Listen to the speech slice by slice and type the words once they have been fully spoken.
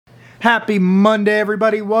Happy Monday,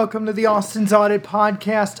 everybody. Welcome to the Austin's Audit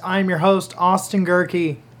Podcast. I'm your host, Austin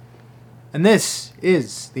Gerke, and this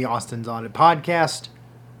is the Austin's Audit Podcast,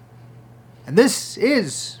 and this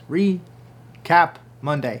is Recap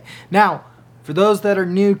Monday. Now, for those that are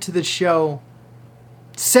new to the show,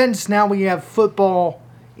 since now we have football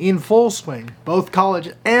in full swing, both college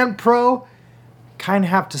and pro, kind of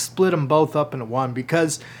have to split them both up into one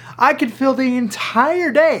because I could fill the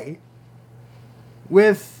entire day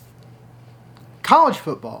with college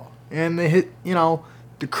football and the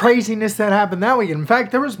craziness that happened that weekend. In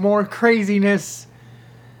fact, there was more craziness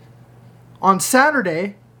on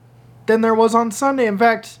Saturday than there was on Sunday. In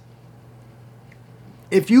fact,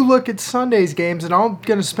 if you look at Sunday's games, and I'm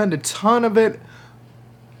going to spend a ton of it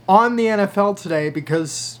on the NFL today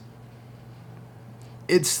because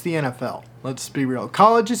it's the NFL. Let's be real.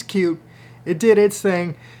 College is cute. It did its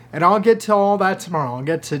thing. And I'll get to all that tomorrow. I'll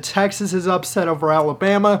get to Texas's upset over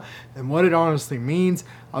Alabama and what it honestly means.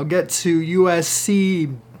 I'll get to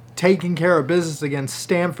USC taking care of business against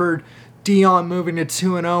Stanford. Deion moving to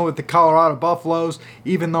 2-0 with the Colorado Buffaloes,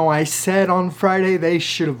 even though I said on Friday they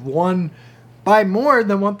should have won by more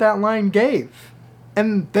than what that line gave.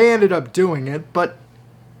 And they ended up doing it, but,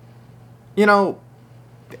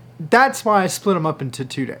 that's why I split them up into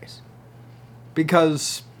 2 days.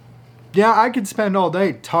 Because yeah, I could spend all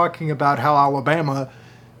day talking about how Alabama,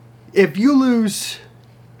 if you lose,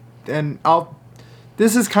 and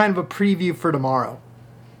this is kind of a preview for tomorrow,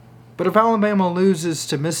 but if Alabama loses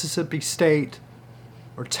to Mississippi State,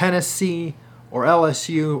 or Tennessee, or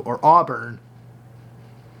LSU, or Auburn,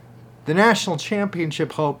 the national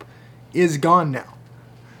championship hope is gone now.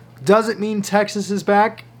 Does it mean Texas is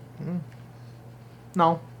back?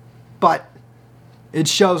 No, but it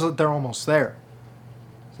shows that they're almost there.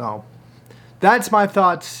 So that's my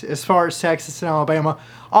thoughts as far as Texas and Alabama.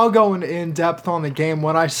 I'll go in depth on the game,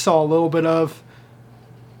 what I saw a little bit of,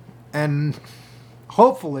 and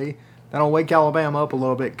hopefully that'll wake Alabama up a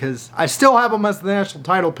little bit because I still have them as the national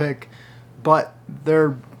title pick, but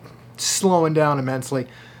they're slowing down immensely.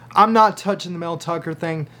 I'm not touching the Mel Tucker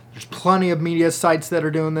thing. There's plenty of media sites that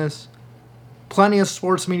are doing this. Plenty of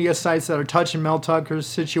sports media sites that are touching Mel Tucker's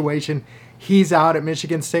situation. He's out at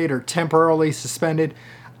Michigan State or temporarily suspended.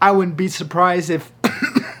 I wouldn't be surprised if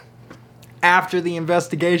after the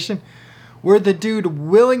investigation, where the dude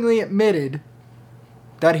willingly admitted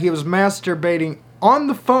that he was masturbating on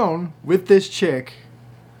the phone with this chick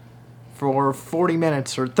for 40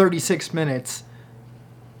 minutes or 36 minutes,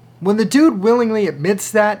 when the dude willingly admits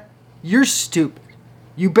that, you're stupid.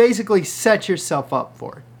 You basically set yourself up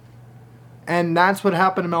for it. And that's what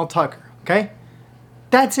happened to Mel Tucker, okay?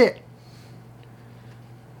 That's it.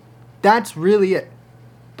 That's really it.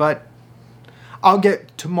 But I'll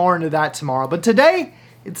get more into that tomorrow. But today,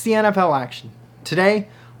 it's the NFL action. Today,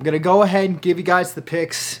 I'm going to go ahead and give you guys the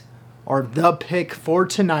picks, or the pick for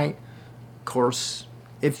tonight. Of course,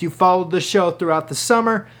 if you followed the show throughout the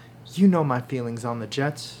summer, you know my feelings on the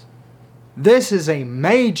Jets. This is a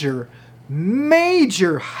major,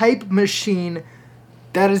 major hype machine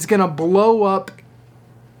that is going to blow up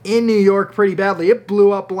in New York pretty badly. It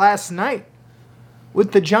blew up last night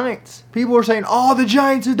with the Giants. People were saying, oh, the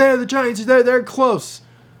Giants are there, they're close.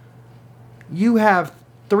 You have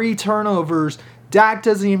 3 turnovers. Dak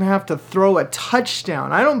doesn't even have to throw a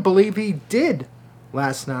touchdown. I don't believe he did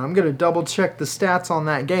last night. I'm going to double check the stats on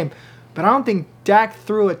that game. But I don't think Dak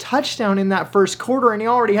threw a touchdown in that first quarter, and he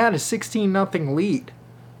already had a 16-0 lead.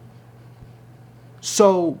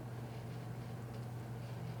 So,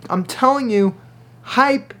 I'm telling you,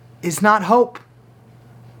 hype is not hope.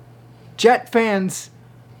 Jet fans,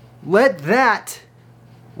 let that,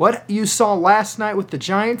 what you saw last night with the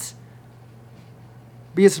Giants,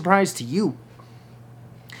 be a surprise to you.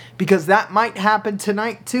 Because that might happen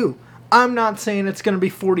tonight too. I'm not saying it's going to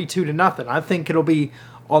be 42-0. I think it'll be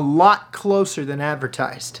a lot closer than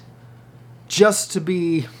advertised. Just to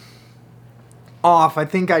be off, I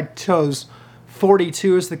think I chose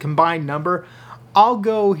 42 as the combined number. I'll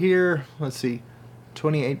go here, let's see,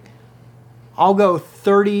 28. I'll go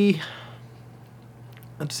 30.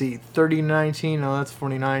 Let's see, 30-19. No, that's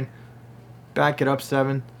 49. Back it up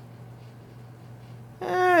 7.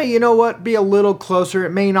 You know what? Be a little closer.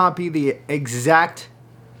 It may not be the exact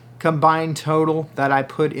combined total that I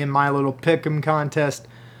put in my little pick'em contest,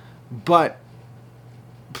 but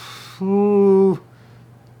I'll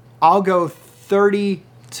go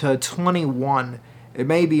 30-21. It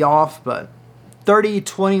may be off, but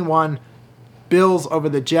 30-21 Bills over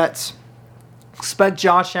the Jets. Expect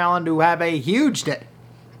Josh Allen to have a huge day.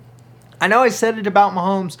 I know I said it about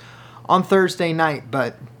Mahomes on Thursday night,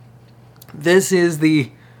 but this is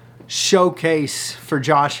the showcase for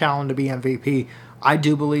Josh Allen to be MVP. I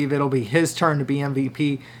do believe it'll be his turn to be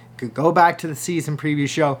MVP. Could go back to the season preview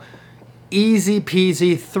show. Easy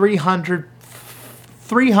peasy, 300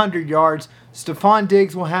 yards. Stephon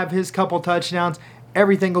Diggs will have his couple touchdowns.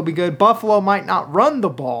 Everything will be good. Buffalo might not run the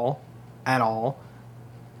ball at all.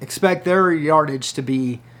 Expect their yardage to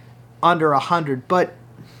be under 100, but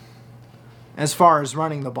as far as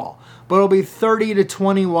running the ball. But it'll be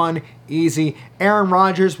 30-21, easy. Aaron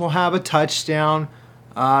Rodgers will have a touchdown.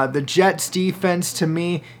 The Jets defense, to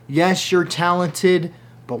me, yes, you're talented,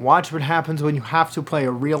 but watch what happens when you have to play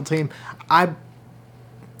a real team. I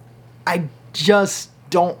just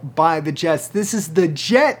don't buy the Jets. This is the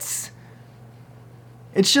Jets.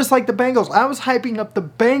 It's just like the Bengals. I was hyping up the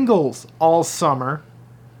Bengals all summer.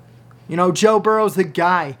 You know, Joe Burrow's the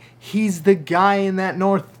guy. He's the guy in that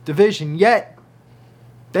North Division. Yet,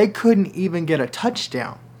 they couldn't even get a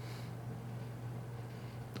touchdown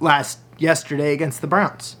yesterday against the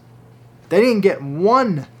Browns. They didn't get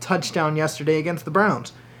one touchdown yesterday against the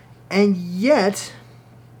Browns. And yet,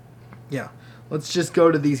 yeah, let's just go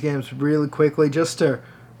to these games really quickly just to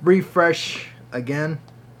refresh again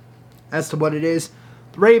as to what it is.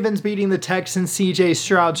 The Ravens beating the Texans, CJ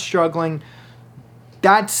Stroud struggling.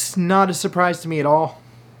 That's not a surprise to me at all.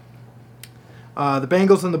 The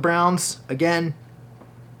Bengals and the Browns, again,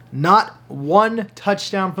 not one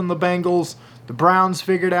touchdown from the Bengals. The Browns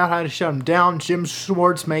figured out how to shut them down. Jim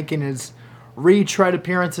Schwartz making his retread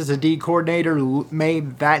appearance as a D coordinator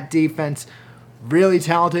made that defense really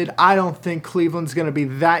talented. I don't think Cleveland's going to be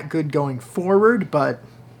that good going forward, but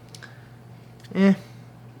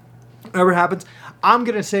whatever happens. I'm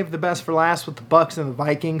going to save the best for last with the Bucs and the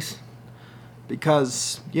Vikings.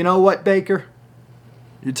 Because, you know what, Baker?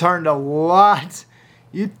 You turned a lot.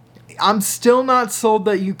 I'm still not sold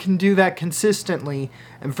that you can do that consistently.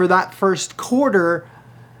 And for that first quarter,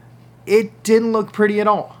 it didn't look pretty at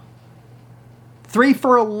all. 3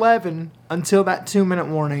 for 11 until that 2-minute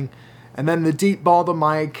warning. And then the deep ball to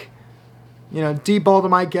Mike. Deep ball to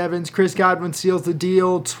Mike Evans. Chris Godwin seals the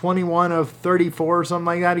deal. 21 of 34 or something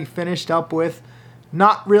like that he finished up with.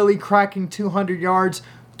 Not really cracking 200 yards.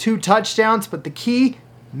 2 touchdowns, but the key,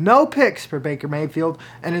 no picks for Baker Mayfield.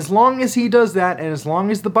 And as long as he does that, and as long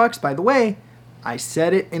as the Bucs, by the way, I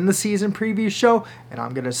said it in the season preview show, and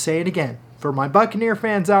I'm going to say it again. For my Buccaneer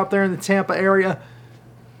fans out there in the Tampa area,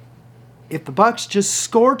 if the Bucs just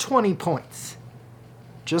score 20 points,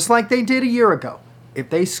 just like they did a year ago, if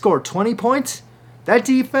they score 20 points, that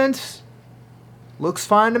defense looks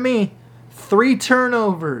fine to me. 3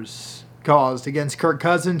 turnovers caused against Kirk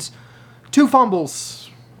Cousins, 2 fumbles,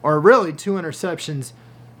 or really 2 interceptions,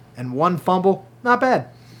 and 1 fumble. Not bad.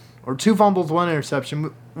 Or 2 fumbles, 1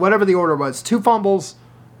 interception. Whatever the order was. 2 fumbles,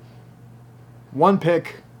 1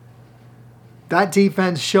 pick. That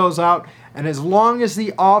defense shows out. And as long as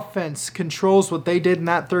the offense controls what they did in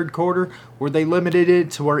that third quarter, where they limited it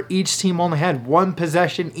to where each team only had 1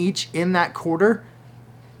 possession each in that quarter,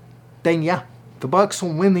 then yeah, the Bucs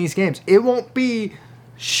will win these games. It won't be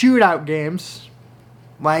shootout games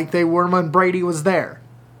like they were when Brady was there.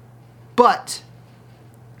 But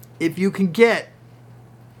if you can get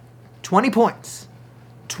 20 points,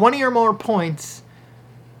 20 or more points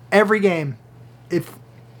every game, if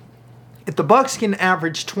the Bucs can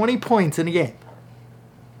average 20 points in a game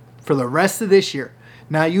for the rest of this year.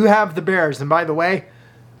 Now you have the Bears, and by the way,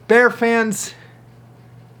 Bear fans,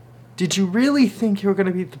 did you really think you were going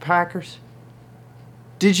to beat the Packers?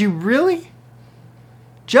 Did you really?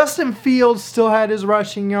 Justin Fields still had his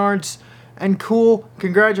rushing yards. And cool,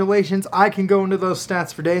 congratulations. I can go into those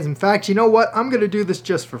stats for days. In fact, you know what? I'm going to do this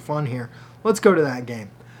just for fun here. Let's go to that game.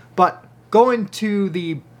 But going to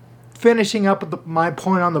the finishing up with my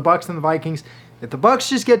point on the Bucs and the Vikings, if the Bucs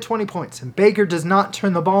just get 20 points and Baker does not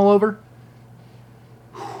turn the ball over,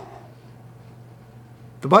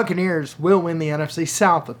 the Buccaneers will win the NFC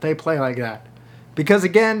South if they play like that. Because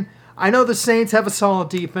again, I know the Saints have a solid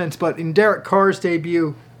defense, but in Derek Carr's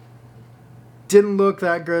debut, didn't look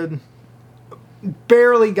that good.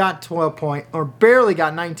 Barely got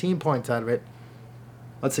 19 points out of it.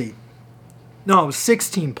 Let's see. No, it was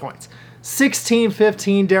 16 points.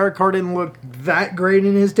 16-15. Derek Carr didn't look that great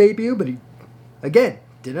in his debut, but he, again,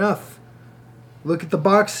 did enough. Look at the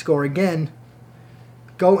box score again.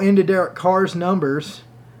 Go into Derek Carr's numbers.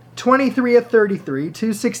 23 of 33,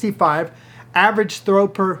 265. Average throw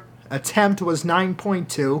per attempt was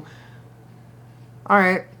 9.2. All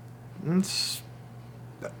right. It's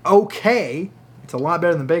okay. It's a lot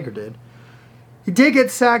better than Baker did. He did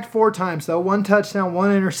get sacked 4 times, though. 1 touchdown,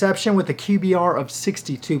 1 interception with a QBR of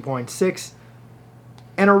 62.6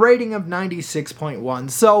 and a rating of 96.1.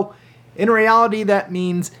 So, in reality, that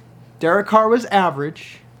means Derek Carr was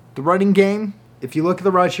average. The running game, if you look at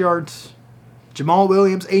the rush yards, Jamal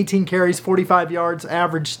Williams, 18 carries, 45 yards,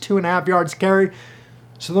 averaged 2.5 yards carry.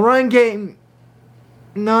 So the running game,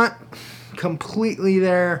 not completely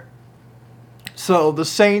there. So the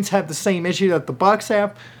Saints have the same issue that the Bucs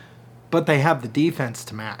have, but they have the defense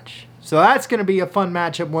to match. So that's going to be a fun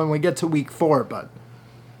matchup when we get to week 4, but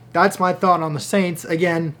that's my thought on the Saints.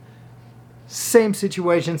 Again, same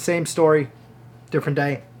situation, same story, different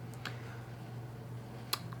day.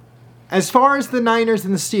 As far as the Niners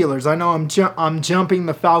and the Steelers, I know I'm jumping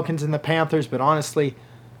the Falcons and the Panthers, but honestly,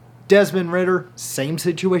 Desmond Ridder, same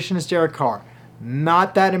situation as Derek Carr.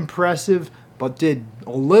 Not that impressive, but did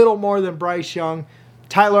a little more than Bryce Young.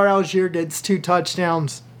 Tyler Algier gets 2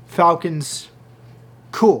 touchdowns. Falcons,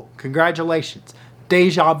 cool. Congratulations.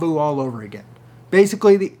 Deja vu all over again.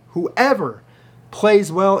 Basically, whoever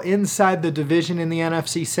plays well inside the division in the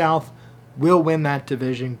NFC South will win that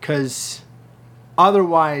division, because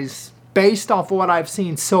otherwise, based off what I've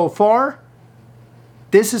seen so far,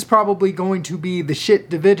 this is probably going to be the shit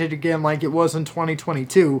division again like it was in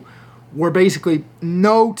 2022, where basically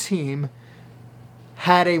no team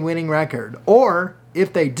had a winning record. Or,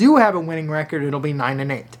 if they do have a winning record, it'll be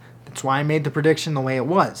 9-8. That's why I made the prediction the way it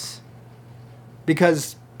was.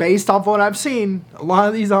 Because based off what I've seen, a lot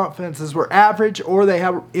of these offenses were average, or they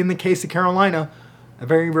have, in the case of Carolina, a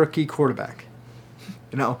very rookie quarterback.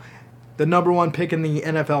 You know, the number 1 pick in the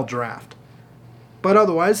NFL draft. But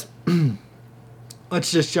otherwise,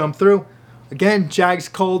 let's just jump through. Again, Jags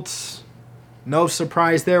Colts, no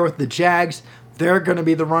surprise there with the Jags. They're going to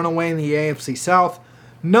be the runaway in the AFC South.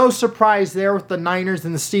 No surprise there with the Niners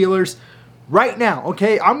and the Steelers. Right now,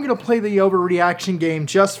 okay, I'm going to play the overreaction game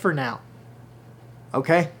just for now.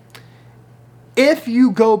 Okay? If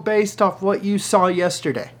you go based off what you saw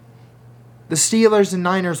yesterday, the Steelers and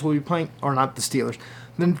Niners will be playing, or not the Steelers,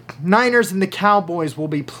 the Niners and the Cowboys will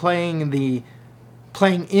be playing in the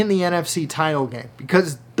NFC title game,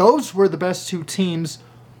 because those were the best 2 teams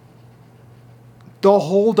the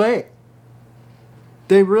whole day.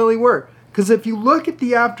 They really were. Because if you look at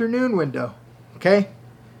the afternoon window, okay,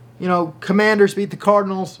 you know, Commanders beat the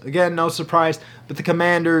Cardinals. Again, no surprise, but the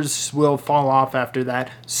Commanders will fall off after that.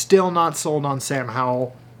 Still not sold on Sam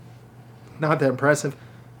Howell. Not that impressive.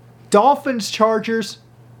 Dolphins, Chargers,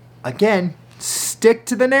 again, stick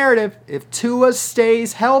to the narrative. If Tua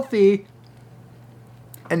stays healthy,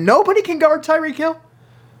 and nobody can guard Tyreek Hill,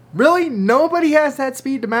 really, nobody has that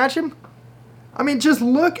speed to match him. I mean, just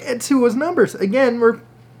look at Tua's numbers. Again, we're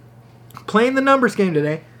playing the numbers game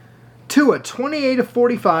today. Tua, 28 of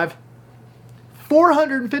 45,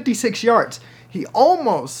 456 yards. He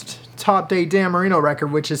almost topped a Dan Marino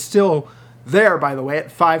record, which is still there, by the way,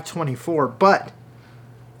 at 524. But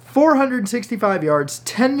 465 yards,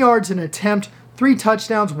 10 yards an attempt, 3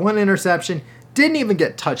 touchdowns, 1 interception. Didn't even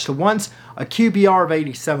get touched once. A QBR of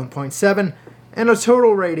 87.7 and a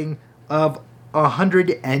total rating of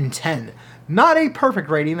 110. Not a perfect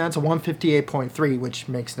rating. That's a 158.3, which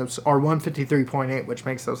makes no, or 153.8, which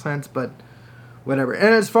makes no sense, but whatever.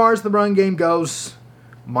 And as far as the run game goes,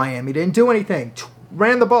 Miami didn't do anything.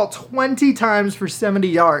 Ran the ball 20 times for 70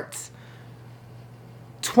 yards.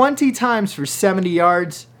 20 times for 70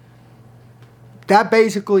 yards. That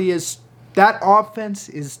basically is, that offense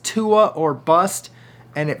is Tua or bust.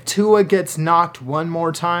 And if Tua gets knocked one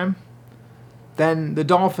more time, then the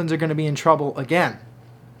Dolphins are going to be in trouble again.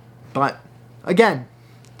 But, again,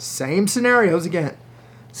 same scenarios again.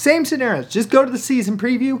 Same scenarios. Just go to the season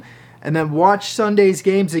preview and then watch Sunday's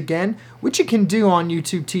games again, which you can do on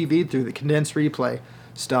YouTube TV through the condensed replay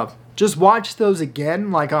stuff. Just watch those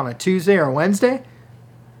again, like on a Tuesday or Wednesday,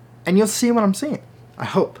 and you'll see what I'm seeing. I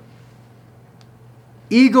hope.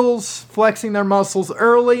 Eagles flexing their muscles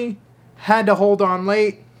early, had to hold on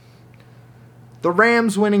late. The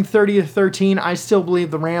Rams winning 30-13. I still believe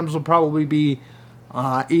the Rams will probably be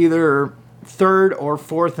either third or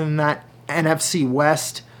fourth in that NFC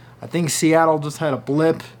West. I think Seattle just had a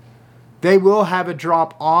blip. They will have a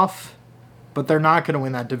drop off, but they're not going to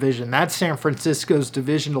win that division. That's San Francisco's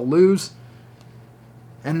division to lose.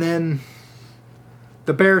 And then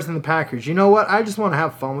the Bears and the Packers. You know what? I just want to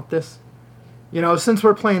have fun with this. You know, since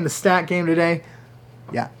we're playing the stat game today,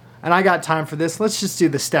 yeah, and I got time for this, let's just do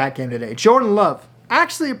the stat game today. Jordan Love,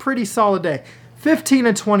 actually a pretty solid day.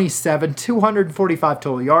 15-27, 245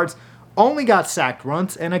 total yards, only got sacked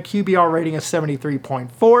once, and a QBR rating of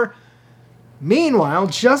 73.4. Meanwhile,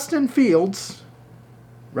 Justin Fields,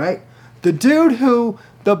 right, the dude who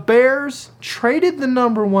the Bears traded the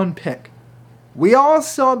number 1 pick. We all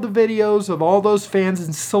saw the videos of all those fans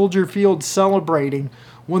in Soldier Field celebrating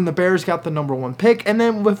when the Bears got the number 1 pick. And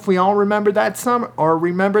then if we all remember that summer or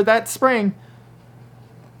remember that spring,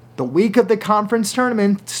 the week of the conference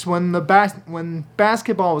tournaments when when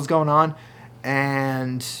basketball was going on,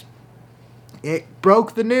 and it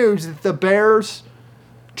broke the news that the Bears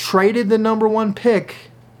traded the number 1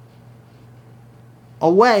 pick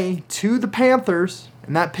away to the Panthers,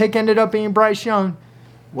 and that pick ended up being Bryce Young.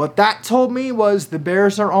 What that told me was the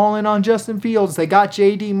Bears are all in on Justin Fields. They got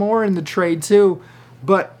J.D. Moore in the trade too,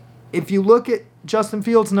 but if you look at Justin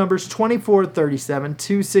Fields' numbers, 24-37,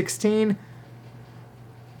 216,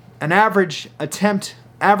 an average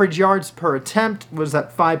yards per attempt was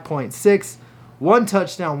at 5.6, 1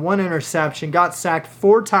 touchdown, 1 interception, got sacked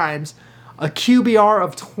 4 times, a QBR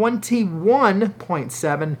of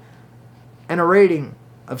 21.7, and a rating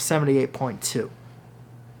of 78.2.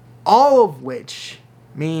 All of which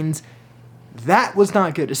means that was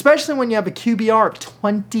not good, especially when you have a QBR of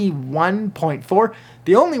 21.4.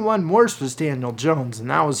 The only one worse was Daniel Jones, and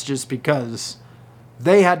that was just because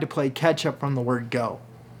they had to play catch up from the word go.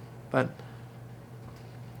 But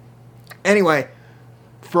anyway,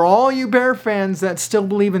 for all you Bear fans that still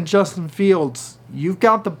believe in Justin Fields, you've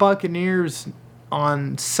got the Buccaneers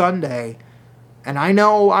on Sunday. And I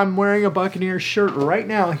know I'm wearing a Buccaneers shirt right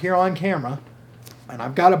now here on camera. And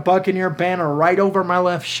I've got a Buccaneer banner right over my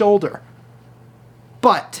left shoulder.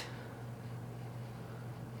 But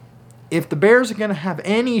if the Bears are going to have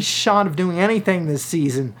any shot of doing anything this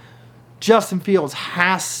season, Justin Fields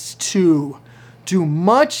has to do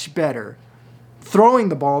much better throwing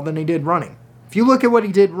the ball than he did running. If you look at what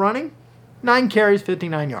he did running, 9 carries,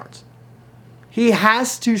 59 yards. He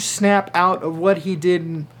has to snap out of what he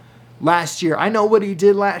did last year. I know what he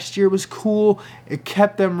did last year was cool. It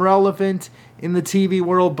kept them relevant in the TV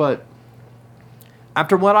world, but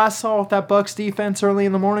after what I saw with that Bucs defense early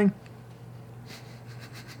in the morning,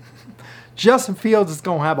 Justin Fields is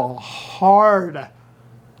going to have a hard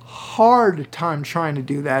time trying to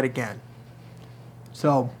do that again.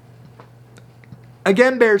 So,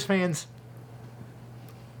 again, Bears fans,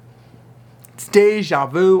 it's deja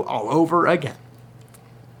vu all over again.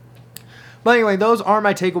 But anyway, those are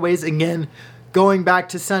my takeaways. Again, going back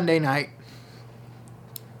to Sunday night,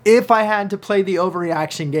 if I had to play the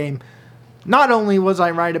overreaction game, not only was I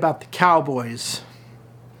right about the Cowboys,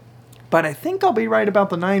 but I think I'll be right about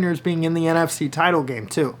the Niners being in the NFC title game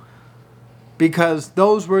too. Because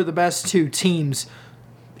those were the best 2 teams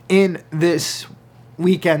in this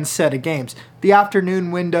weekend set of games. The afternoon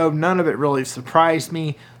window, none of it really surprised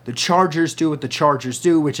me. The Chargers do what the Chargers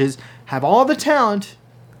do, which is have all the talent,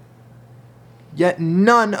 yet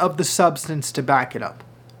none of the substance to back it up.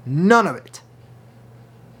 None of it.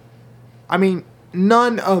 I mean,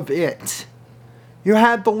 none of it. You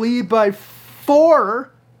had the lead by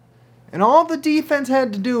 4, and all the defense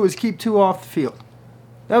had to do was keep Tua off the field.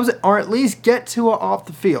 That was it, or at least get Tua off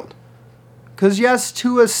the field. Because yes,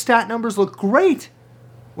 Tua's stat numbers look great.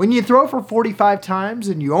 When you throw for 45 times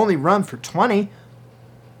and you only run for 20,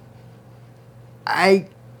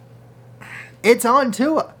 it's on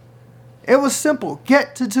Tua. It was simple.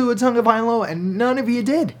 Get to Tua Tagovailoa, and none of you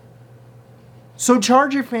did. So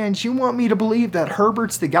Charger fans, you want me to believe that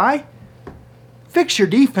Herbert's the guy? Fix your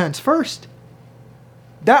defense first.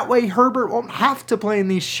 That way Herbert won't have to play in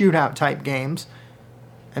these shootout type games.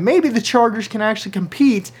 And maybe the Chargers can actually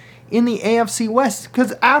compete in the AFC West.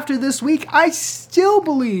 Because after this week, I still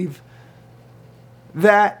believe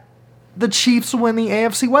that the Chiefs will win the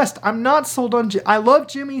AFC West. I'm not sold on... I love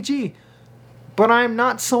Jimmy G. But I'm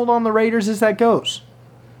not sold on the Raiders as that goes.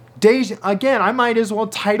 Again, I might as well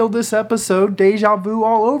title this episode Deja Vu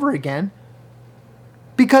all over again.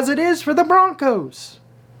 Because it is for the Broncos.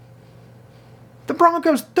 The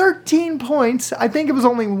Broncos, 13 points. I think it was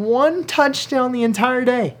only 1 touchdown the entire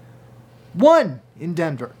day. 1 in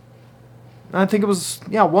Denver. I think it was,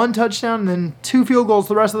 1 touchdown and then 2 field goals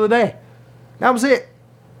the rest of the day. That was it.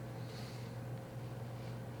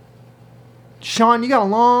 Sean, you got a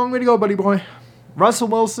long way to go, buddy boy. Russell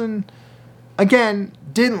Wilson, again,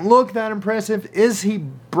 didn't look that impressive. Is he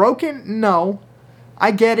broken? No.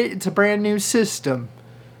 I get it. It's a brand new system.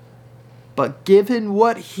 But given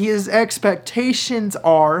what his expectations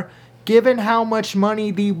are, given how much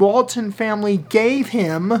money the Walton family gave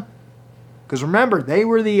him, because remember, they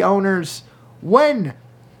were the owners when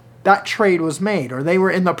that trade was made, or they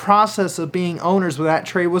were in the process of being owners when that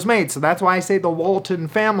trade was made. So that's why I say the Walton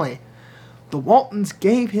family. The Waltons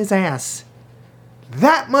gave his ass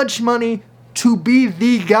that much money to be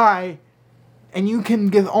the guy, and you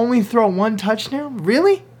can only throw 1 touchdown?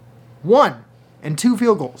 Really? 1 and 2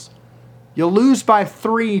 field goals. You'll lose by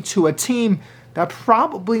 3 to a team that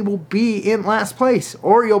probably will be in last place,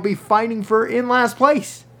 or you'll be fighting for in last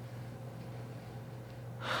place.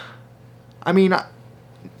 I mean,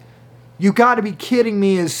 you got to be kidding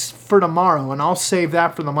me is for tomorrow, and I'll save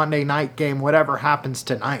that for the Monday night game, whatever happens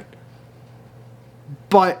tonight.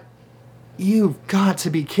 But you've got to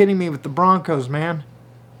be kidding me with the Broncos, man.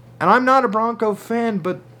 And I'm not a Bronco fan,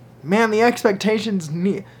 but man, the expectations,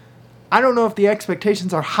 I don't know if the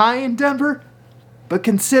expectations are high in Denver, but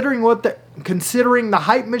considering the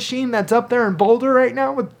hype machine that's up there in Boulder right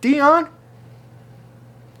now with Dion,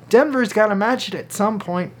 Denver's got to match it at some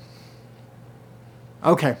point.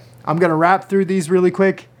 Okay, I'm going to wrap through these really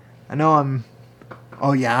quick. I know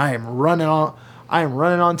I am running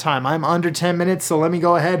on time. I'm under 10 minutes, so let me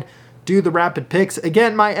go ahead, do the rapid picks.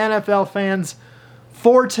 Again, my NFL fans,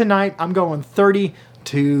 for tonight, I'm going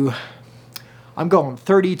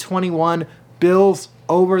 30-21. Bills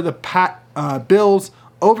over the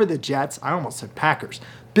Jets. I almost said Packers.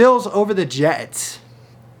 Bills over the Jets.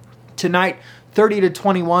 Tonight,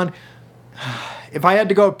 30-21. If I had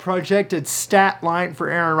to go projected stat line for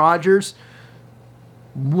Aaron Rodgers,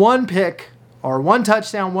 one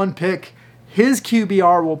touchdown, one pick, his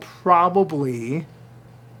QBR will probably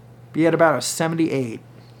be at about a 78.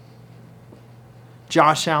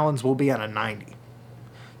 Josh Allen's will be at a 90.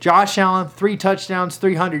 Josh Allen, 3 touchdowns,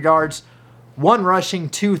 300 yards, 1 rushing,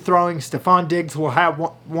 2 throwing. Stephon Diggs will have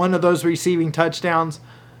one of those receiving touchdowns.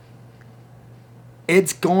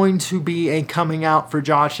 It's going to be a coming out for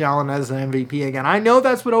Josh Allen as an MVP again. I know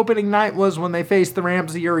that's what opening night was when they faced the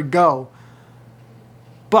Rams a year ago.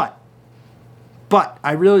 But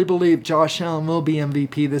I really believe Josh Allen will be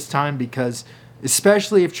MVP this time, because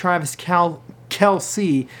especially if Travis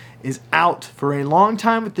Kelce is out for a long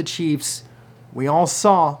time with the Chiefs, we all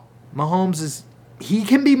saw Mahomes he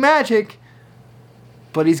can be magic,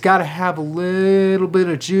 but he's got to have a little bit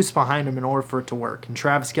of juice behind him in order for it to work. And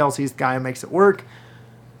Travis Kelce's the guy who makes it work.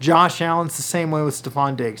 Josh Allen's the same way with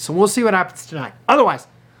Stephon Diggs. So we'll see what happens tonight. Otherwise,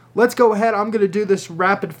 let's go ahead. I'm going to do this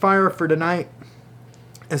rapid fire for tonight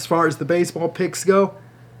as far as the baseball picks go.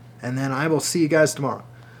 And then I will see you guys tomorrow.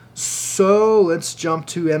 So let's jump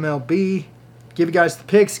to MLB. Give you guys the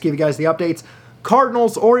picks. Give you guys the updates.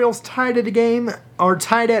 Cardinals, Orioles tied at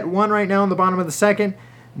tied at 1 right now in the bottom of the second.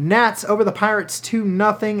 Nats over the Pirates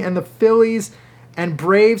 2-0. And the Phillies and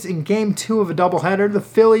Braves in Game 2 of a doubleheader. The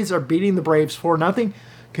Phillies are beating the Braves 4-0.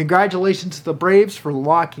 Congratulations to the Braves for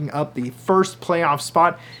locking up the first playoff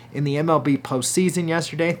spot in the MLB postseason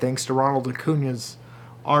yesterday, thanks to Ronald Acuna's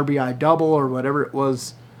RBI double or whatever it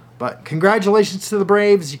was. But congratulations to the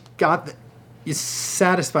Braves. You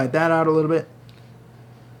satisfied that out a little bit.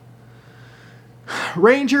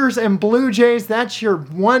 Rangers and Blue Jays, that's your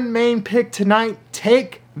one main pick tonight.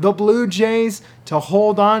 Take the Blue Jays to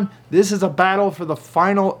hold on. This is a battle for the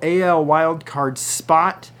final AL wildcard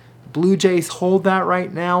spot. Blue Jays hold that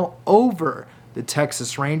right now over the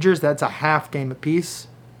Texas Rangers. That's a half game apiece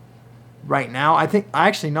right now. I take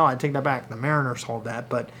that back. The Mariners hold that,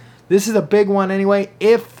 but this is a big one anyway.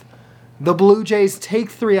 If the Blue Jays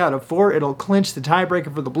take 3 out of 4, it'll clinch the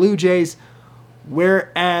tiebreaker for the Blue Jays,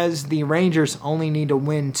 whereas the Rangers only need to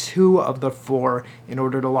win 2 of the 4 in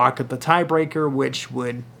order to lock up the tiebreaker, which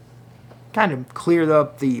would kind of clear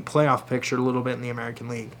up the playoff picture a little bit in the American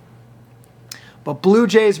League. But Blue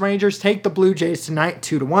Jays, Rangers, take the Blue Jays tonight,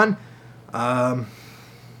 2-1.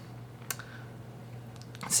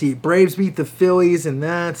 Let's see, Braves beat the Phillies, and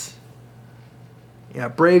that's... Yeah,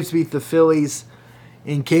 Braves beat the Phillies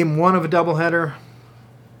in Game 1 of a doubleheader.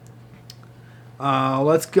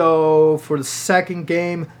 Let's go for the second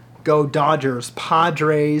game. Go Dodgers.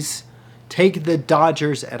 Padres, take the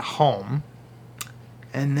Dodgers at home.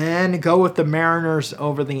 And then go with the Mariners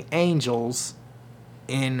over the Angels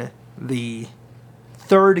in the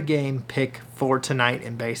third game pick for tonight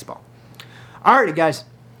in baseball. Alrighty, guys.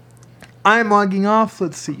 I'm logging off.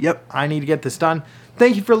 Let's see. Yep, I need to get this done.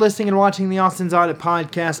 Thank you for listening and watching the Austin's Audit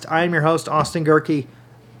Podcast. I am your host, Austin Gerke.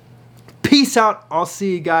 Peace out. I'll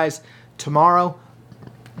see you guys tomorrow.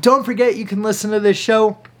 Don't forget, you can listen to this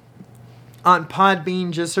show on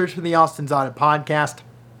Podbean. Just search for the Austin's Audit Podcast.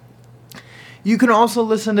 You can also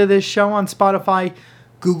listen to this show on Spotify,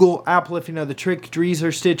 Google, Apple, if you know the trick,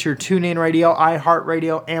 Deezer, Stitcher, TuneIn Radio,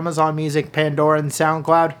 iHeartRadio, Amazon Music, Pandora, and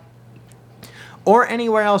SoundCloud, or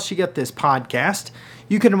anywhere else you get this podcast.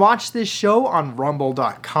 You can watch this show on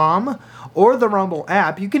Rumble.com or the Rumble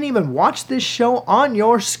app. You can even watch this show on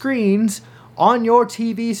your screens, on your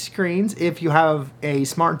TV screens, if you have a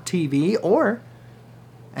smart TV or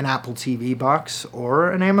an Apple TV box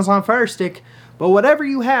or an Amazon Fire Stick. But whatever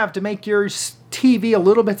you have to make your TV a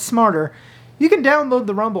little bit smarter, you can download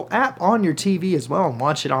the Rumble app on your TV as well and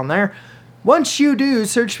watch it on there. Once you do,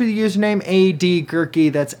 search for the username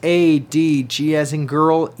ADGurkey. That's ADG as in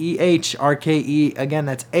girl, EHRKE. Again,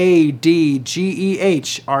 that's ADGEHRKE.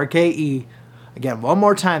 Again, one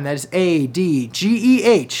more time. That is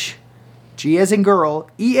ADGEH, G as in girl,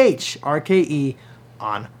 EHRKE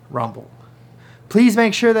on Rumble. Please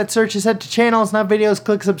make sure that search is set to channels, not videos.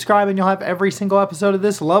 Click subscribe and you'll have every single episode of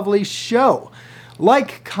this lovely show.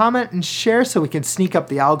 Like, comment, and share so we can sneak up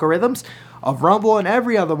the algorithms of Rumble and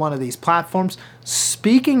every other one of these platforms.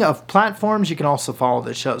 Speaking of platforms, you can also follow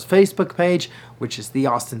the show's Facebook page, which is the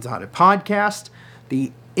Austin's Audit Podcast.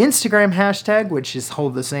 The Instagram hashtag, which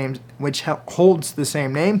holds the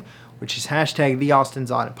same name, which is hashtag the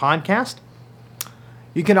Austin's Audit Podcast.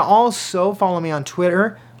 You can also follow me on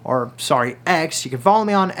Twitter, X. You can follow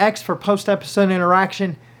me on X for post-episode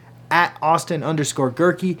interaction at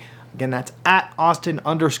Austin_Gurkey. Again, that's at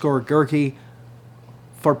Austin_Gurkey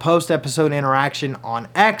for post-episode interaction on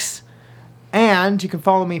X. And you can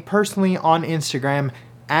follow me personally on Instagram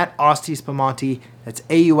at Austi Spamanti. That's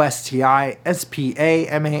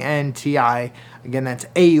AUSTISPAMANTI. Again, that's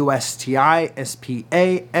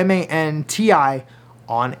AUSTISPAMANTI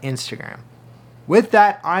on Instagram. With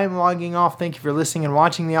that, I am logging off. Thank you for listening and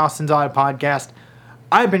watching the Austin's Audit Podcast.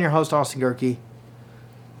 I've been your host, Austin Gurkey.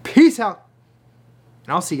 Peace out.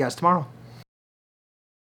 And I'll see you guys tomorrow.